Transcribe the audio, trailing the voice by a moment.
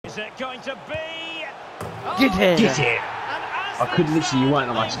Is it going to be? Get in! Get in! I could literally, you weren't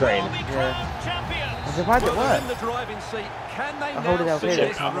on my screen. Yeah. I'm surprised it worked. I hold it out here,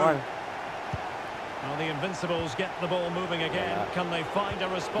 it's not one. Well, the Invincibles get the ball moving again. Yeah. Can they find a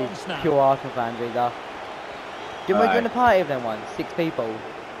response now? Pure Arsenal fans, either. Didn't we go in a party with them once? 6 people.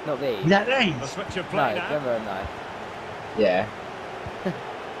 Not me. That name? The switch of play now. Never nice. Yeah.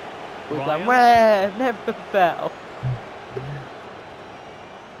 We was like, where? Never fell.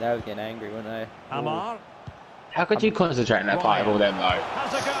 They was getting angry, weren't they? Amar. How could you concentrate in that party with all them, though?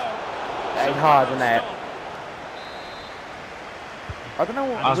 Has a go. It's hard, wasn't it? I don't know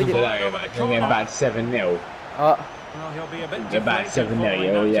what I was going to be about 7-0. Well, he'll be a bit about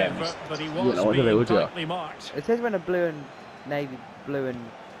 7-0, yeah. But he You was know what to do, would you? tightly marked. It says when a blue and navy blue and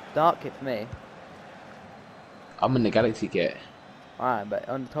dark kit for me. I'm in the Galaxy kit. Alright, but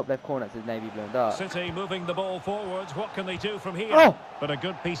on the top left corner it says navy blue and dark. City moving the ball forwards. What can they do from here? Oh! But a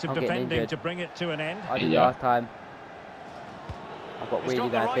good piece of defending to bring it to an end. I did last time. I've got really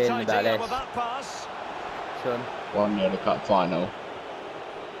bad feeling about this. Son. 1-0 the cup final.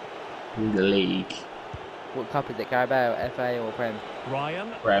 In the league. What cup is it? Carabao, FA or Prem? Ryan.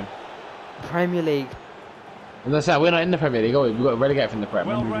 Prem. Premier League. As I said, we're not in the Premier League, we've got to relegate from the Prem.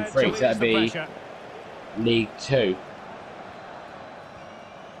 Well, we're moving 3, so that'd be League 2.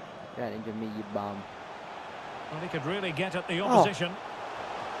 Don't injure me, you bum. Well, he could really get at the opposition.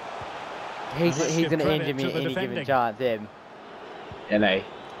 He's going to injure me any given chance, him. NA.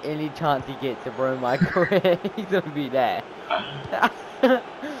 Any chance he gets to ruin my career, he's going to be there.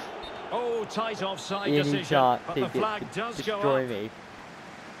 Oh, tight offside any decision. chance But he the flag gets does to go destroy up. me.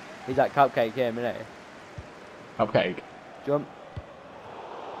 He's like Cupcake, him, isn't he? Cupcake. Jump.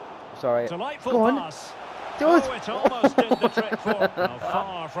 Sorry. Delightful Go on. pass. Do it. Oh, it almost did the trick for him. Now,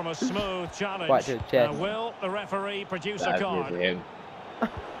 far from a smooth challenge. Right to the chest. Now, will the referee produce a That's card? him.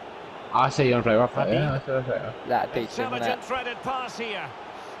 I see you want to play rough, yeah, I see you That beats him, Intelligent threaded pass here.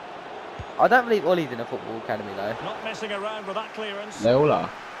 I don't believe Ollie's in a football academy though. Not messing around with that clearance. They all are.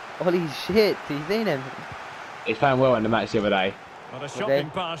 Ollie's shit, he's seen him. He's playing well in the match the other day. What a shocking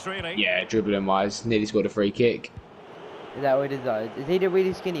pass, really. Yeah, dribbling wise, nearly scored a free kick. Is that what it is though? Is he the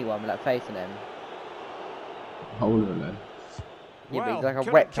really skinny one with that face on him? All of them then. Yeah, but he's like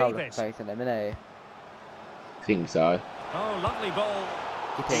a reptile face on him, isn't he? I think so. Oh, lovely ball.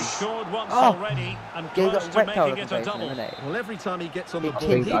 He scored once Oh. already and He's close got to reptile making it a face on double. him, isn't he? Well, every time he gets on the ball, He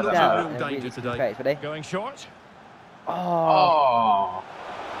he looks out in real danger today. Face, buddy. Going short. Oh.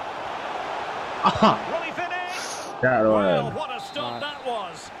 Oh. Will he finish? That Well, one. what a stop that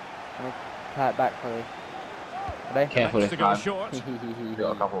was. I'm gonna play it back for you. Ready? Careful Likes this to go time. short.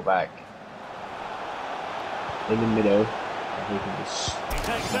 Got a couple back. In the middle. We can just... He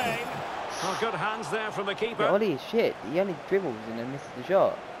takes aim. Oh, good hands there from the keeper. Yeah, Ollie is shit. He only dribbles and then misses the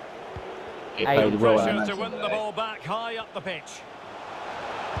shot. He Hey, played well Pressure in to that win match the ball back high up the pitch.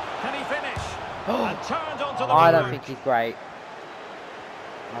 Can he finish? And turned onto the I don't board. think he's great.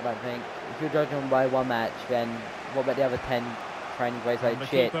 I don't think. If you're judging him by one match, then what about the other 10 training grades like The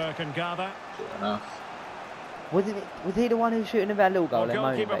shit? keeper can gather. enough. Was he the one who was shooting that little goal Well, and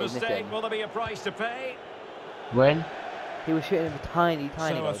moaning goalkeeper about he's mistake. missing? Will there be a price to pay? When? He was shooting a tiny So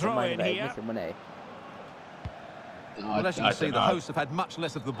a goals throw and moaning in about he's here. missing, wasn't he? Well, as you can see, the hosts have had much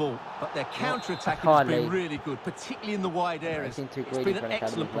less of the ball, but their counter-attacking has hardly. been really good, particularly in the wide areas. seem too It's greedy been for an an academy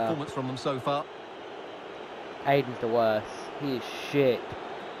excellent player. performance from them so far. Aiden's the worst. He is shit.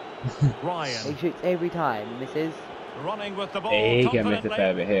 He Ryan shoots every time, misses. running with the ball He can miss a confidently.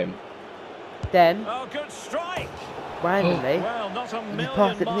 fair bit him. Then, Oh, good strike. randomly, Well, not a million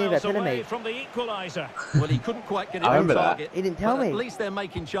passed it to me miles about telling away me. from the equaliser. Well, he couldn't quite get it I on remember that. target. He didn't tell but me. At least they're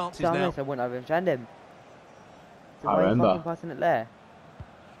making chances so now. honest, I wouldn't have understand him. So I why are you remember. fucking passing it there?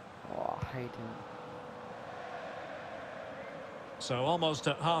 Oh, I hate him. So almost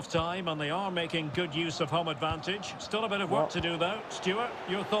at half-time, and they are making good use of home advantage. Still a bit of work to do, though. Stuart,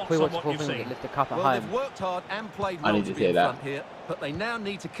 your thoughts We on watched what the you've full thing seen? lift the cup at Well, home. they've worked hard and played I well need to to be in hear that. front here, but they now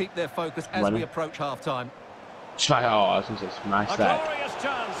need to keep their focus as Running. we approach half-time. Smash, oh, I was going to smash A that. glorious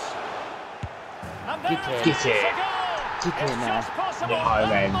chance. And Get there it. is Get it. a goal. Get it It's now. just possible. Yeah, That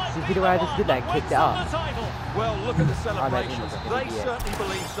man. might Did be you the know how I one just did that and that kicked wins it up? them the title. Well, look at the I bet celebrations. he was a They idiot. certainly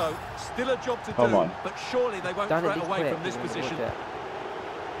believe so. Still a job to Come do, on. but surely they won't Don't throw let it this away quit from this if you wanna position.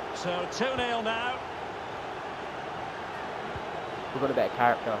 watch it. So 2-0 now. We've got a better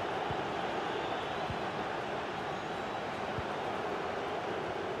character.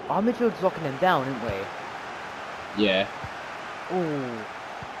 Our midfield's locking them down, isn't we? Yeah. Ooh.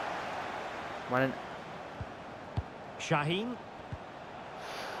 Running. Shaheen.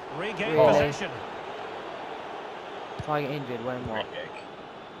 Regain Really? possession. If I get injured, when what?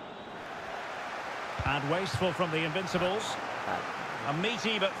 And wasteful from the Invincibles. A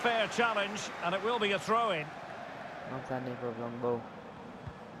meaty but fair challenge, and it will be a throw-in. I'm standing for a long ball.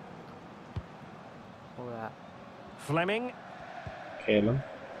 All that. Fleming. Kill him.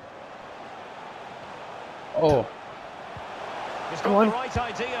 Oh. He's Come got on. the right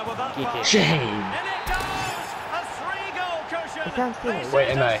idea with that Get it. pass. Shame. And it goes! A 3-goal cushion! It sounds good. This Wait,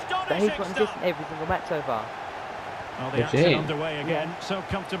 is no. But he's astonishing got stuff. assist in every single match so far. Well, the What's action it? underway again. So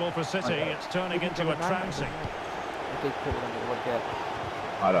comfortable for City, it's turning into a trouncing.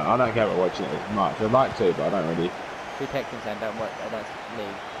 I don't care about watching it as much. I'd like to, but I don't really. Two Texans and don't watch. I don't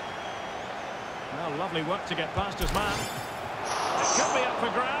leave. Well, lovely work to get past his man. It could be up for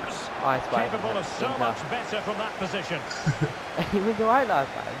grabs. I spy. Capable of so much better from that position. He was alright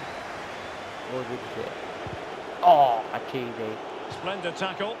last time. Or did shit. Oh, a cheesy. Splendid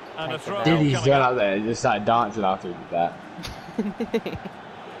tackle and a Take it throw back. Did he coming stand up. up there and just started dancing after he did that?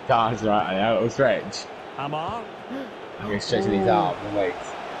 Dancing right now, little stretch. Amar. And he's stretching his arms and legs.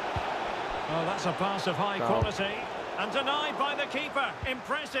 Oh, that's a pass of high Goal. quality. And denied by the keeper.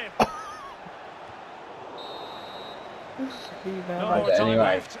 Impressive. No Right, more time anyway.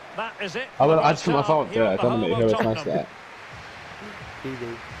 left. That is it. I just put my fault Here to at it. the I don't home know of who was Tottenham. smashed that.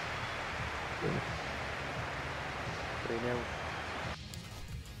 Easy. 3-0.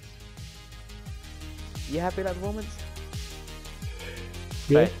 You happy with that performance?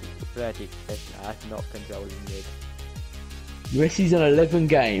 Yeah. 30%. That's not controlling good. Messi's on 11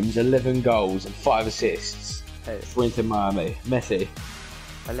 games, 11 goals, and 5 assists Hey, for Inter Miami. Messi.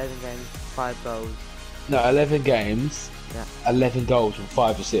 11 games, 5 goals. No, 11 games, Yeah. 11 goals, and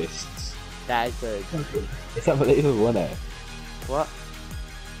 5 assists. That is good. It's unbelievable, isn't it? What?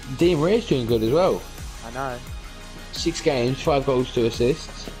 Di Maria's doing good as well. I know. 6 games, 5 goals, 2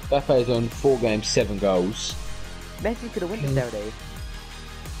 assists. Mbappe's on 4 games, 7 goals. Messi could have won this Saturday.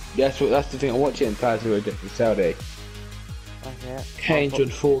 That's the thing I'm watching. Players who are different Saudi. That's it. Kane's on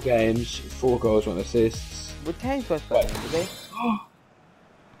 4 games, 4 goals, 1 assists. Would Kane's first play, did he?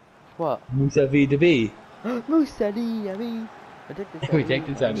 What? Moussa Vidabi. Moussali, I mean.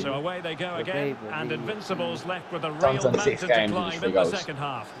 Rejected Saudi. So away they go again, and Invincibles left with a real Son's on mountain 6 to games and climb 3 in the goals. second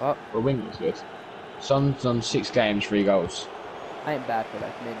half. What? Well, Wing was good. Son's on 6 games, 3 goals. Ain't bad for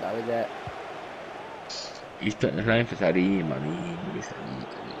that mid though, is it? He's putting his name for Saudi, money.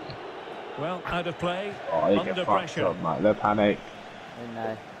 Well, out of play, Oh, they under get fucked pressure. up, mate. They'll panic.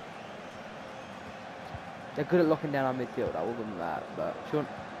 And they're good at locking down our midfield, I will give them that, but Sean.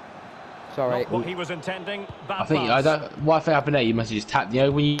 Sorry. Not what he was intending. Bad I think pass. what thing happened there, you must have just tapped. You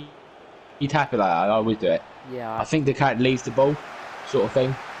know when you tap it like that, I always do it. Yeah, I think the character leaves the ball, sort of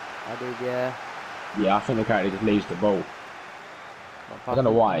thing. I did, yeah. Yeah, I think the character just leaves the ball. I don't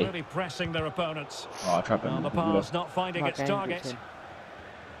know why. Really pressing their opponents. Oh, I tried Well, the pass not finding its target.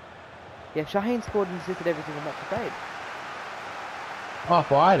 Yeah, Shaheen scored and assisted every single match he played. Oh, I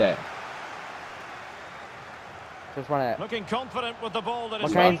thought I had it. Just run it. Looking confident with the ball that My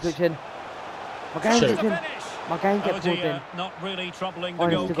is game's right. glitching. My game's Shit. The glitching. finish. My game Oh gets pulled in. dear, not really troubling the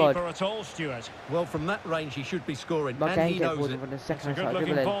Honest to God. goalkeeper at all, Stuart. Well, from that range, he should be scoring, My and game he gets knows pulled it. in from the It's second a I started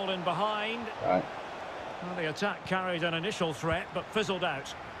good-looking dribbling. ball in behind. Right. Well, the attack carried an initial threat, but fizzled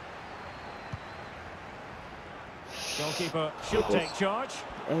out. Goalkeeper should take charge.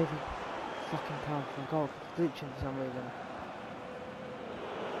 Every fucking time from goal, it's glitching for some reason.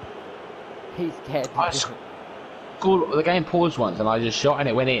 He's scared. I scored, the game paused once and I just shot and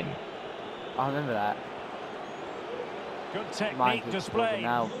it went in. I remember that. Good Mine technique keeps display.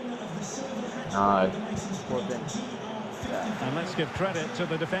 now. No. Pulled in. Yeah. And let's give credit to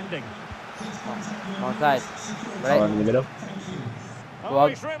the defending. On side. Oh, Ready? in the middle. Oh, on.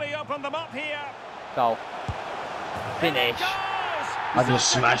 he's really opened them up here. Goal. And it Finish. goes! I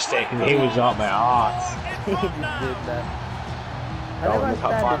just smashed it and he was up my arse. He From just now. did that. I Goal never in the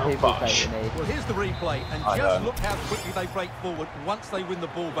cup understand final, if people Bosh. say to me. Well, here's the replay, and I just know. look how quickly they break forward once they win the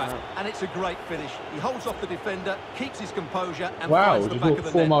ball back. And it's a great finish. He holds off the defender, keeps his composure, and Wow, finds the just back walked of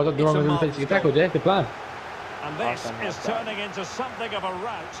the 4 net. miles up the It's wrong a end of the marvellous defensive goal. tackle, Jeff. Good plan. And this Awesome, is awesome. turning into something of a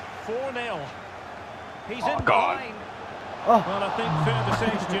rout. 4-0. He's Oh, in God. behind. Oh, Well, I think fair to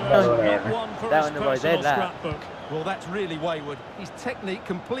say, Stuart, Oh, not one for that his one the boys personal did that. scrapbook. Well, that's really wayward. His technique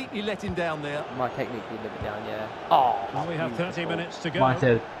completely let him down there. my technique did live it down, yeah. Oh, Well, we have 30 beautiful. minutes to go. Mine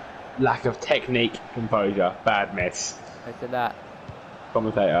said lack of technique, composure, bad miss. I said that.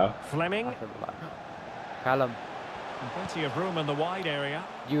 Commentator. Fleming. I said that. Callum, Plenty of room in the wide area.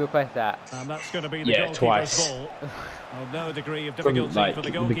 you request that. And that's going to be the Yeah, goalkeeper's twice. ball. Well, no degree of From difficulty like for the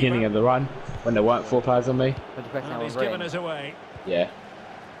the goalkeeper. beginning of the run when there weren't 4 players on me. But the question And I he's was given written. us away. Yeah.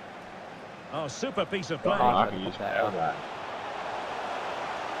 Oh, super piece of play. I can use that.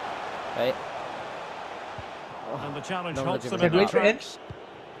 Right. And the challenge No, halts no, them no, in no. their tracks.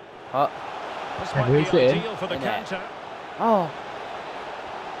 Oh. This Can might we be fit in? ideal for the In there. counter. Oh.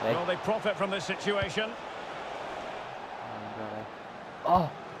 Okay. Well, they profit from this situation. Oh.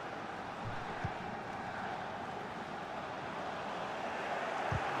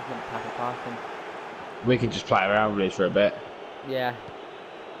 I'm gonna pass it past him. We can just play around with this for a bit. Yeah.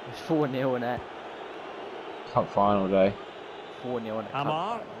 It's 4-0 in it. Cup final day. 4-0 in it.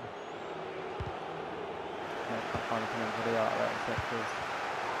 Amar. Cup final coming for the art,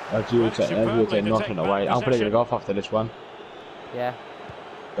 right? As you would say, Superbly to not take in a back way. I'm probably possession. gonna go off after this one. Yeah.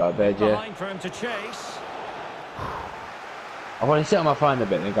 Got a bed, yeah. Behind for him to chase. I want to sit on my phone a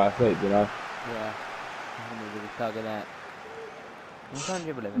bit and then go to sleep, you know. Yeah. I'm gonna really tug in that. I'm trying to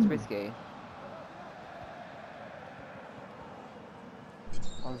dribble him, it's risky.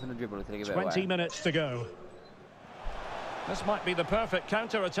 I'm just gonna dribble until I give it away. 20 minutes to go. This might be the perfect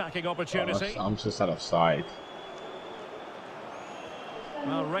counter-attacking opportunity. I'm just out of sight.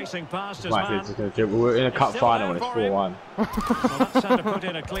 Well, racing past his Might be man. just gonna dribble. We're in a It's cup still final there when it's for him. 4-1. Well, that's how to put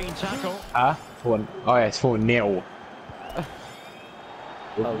in a clean tackle. Huh? 4. Oh yeah, it's 4-0.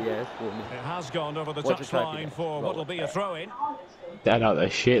 Oh yeah, it's 4-0. It has gone over the Watch it try to touchline get for roll what will it be a back. throw-in. Down out the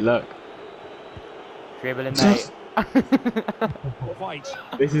shit, look. Dribbling, mate. White.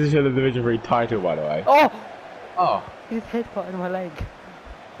 This is the Division 3 title, by the way. Oh! Oh. His head caught in my leg.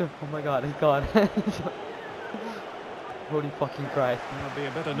 Oh my god, it's gone. Holy fucking Christ. I'll be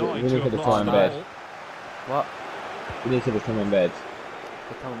a bit We annoyed need to to have the lost time the bed. ball. What? We need to become in bed.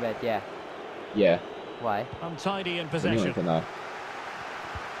 The come in bed, yeah. Yeah. Why? Untidy in We need possession. to know.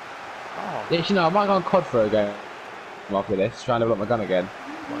 Oh, Yeah, you know, I might go on COD for a game after this, try and level up my gun again.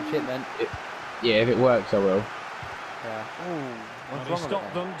 what shit, man. Yeah, if it works, I will. Yeah. Ooh, And what's he wrong with stopped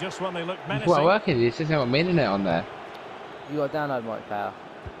it? them just when they looked It's menacing. not working, it's just not got internet on there. You got to download Mike Power.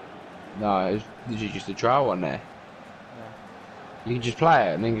 No, it's literally just a trial on there. You can just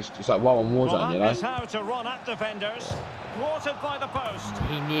play it and then it's like WoW on Well, Warzone, you that know? is how to run at defenders. Thwarted by the post.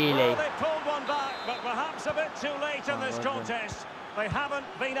 He nearly. Well, they pulled one back, but perhaps a bit too late in this well done. contest. They haven't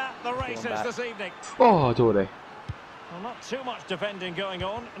been at the races back. this evening. Oh, Dordy. Well, not too much defending going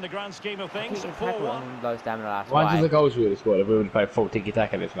on in the grand scheme of I think things. you tackle 4-1. on low stamina last Imagine night. the goals we would have scored if we would have played full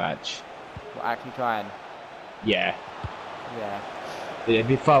tiki-taka in this match. We're actually trying. Yeah. Yeah. It'd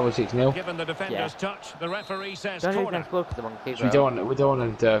be 5 or 6-0. Given the defender's touch, the referee says Don't even corner. explode because I'm on keeper. We don't want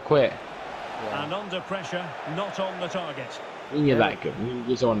them to quit. Yeah. And under pressure, not on the target. You're that good. You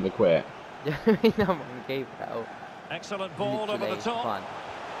just don't want them to quit. Yeah, I'm on keeper now. Excellent ball over the Literally, top. fun.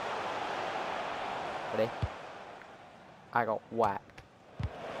 Ready? I got whacked.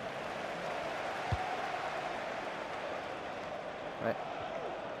 Right.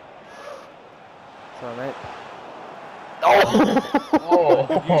 Sorry, mate. Oh!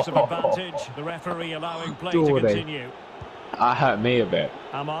 Good use of advantage. The referee allowing play to Dordy. continue. That hurt me a bit.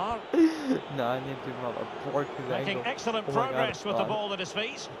 Amar No, I need to move up. Broke his making ankle. excellent Oh my God, progress it's with the gone. ball at his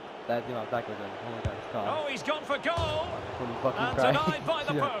feet. That's him up backwards then. Oh my god, it's gone. Oh, he's gone for goal. Holy fucking And Christ. denied by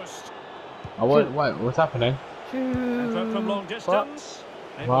the Yeah. post. Oh, wait, what's happening? Effort from long distance.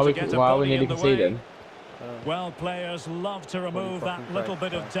 Able Why are to we, get a why are we body nearly in the way. conceding? Well, players love to remove that fucking little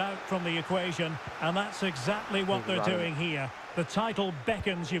Christ, bit of doubt from the equation, and that's exactly what they're doing here. The title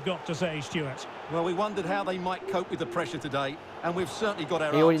beckons, you've got to say, Stuart. Well, we wondered how they might cope with the pressure today, and we've certainly got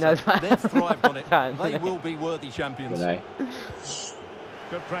our He already answer. knows that. They've thrived on it. Can't They they? will be worthy champions. You know?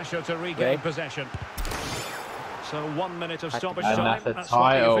 Good pressure to regain Okay. possession. So 1 minute of And stoppage that's time. the That's what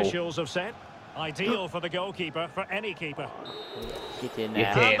the title. officials have said. Ideal for the goalkeeper, for any keeper. Get in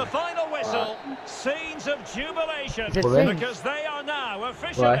Get there. in. And the final whistle, scenes of jubilation, It's a cinch. because they are now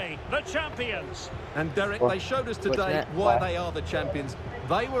officially the champions. And Derek, What? they showed us What's today that? why What? they are the champions.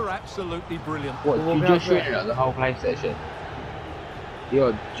 They were absolutely brilliant. What, Well, you we're just out there. shooting at the whole PlayStation?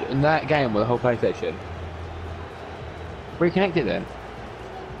 You're in that game with the whole PlayStation? Reconnect it then.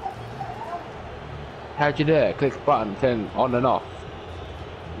 How'd you do it? Click the button, turn on and off.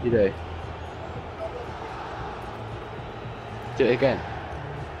 What'd you do? Do it again.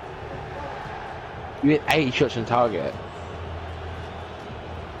 You hit 8 shots on target.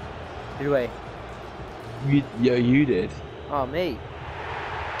 Either way. You did. Oh, me.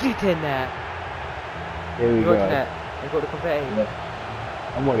 Get in there. Here we Go to go. net. I got the competitive.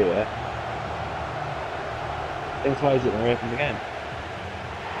 Yeah. I'm already there. Then close it and reopen the game.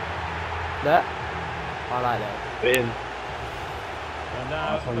 That. I like that. In. And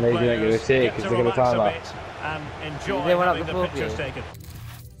now That's what the made you make it a players six, get it's to like a relax a timer. bit and enjoy Is there one up having the before pictures you? taken.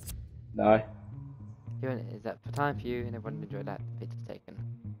 No. Is that for time for you and everyone enjoyed that picture taken?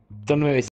 Don't know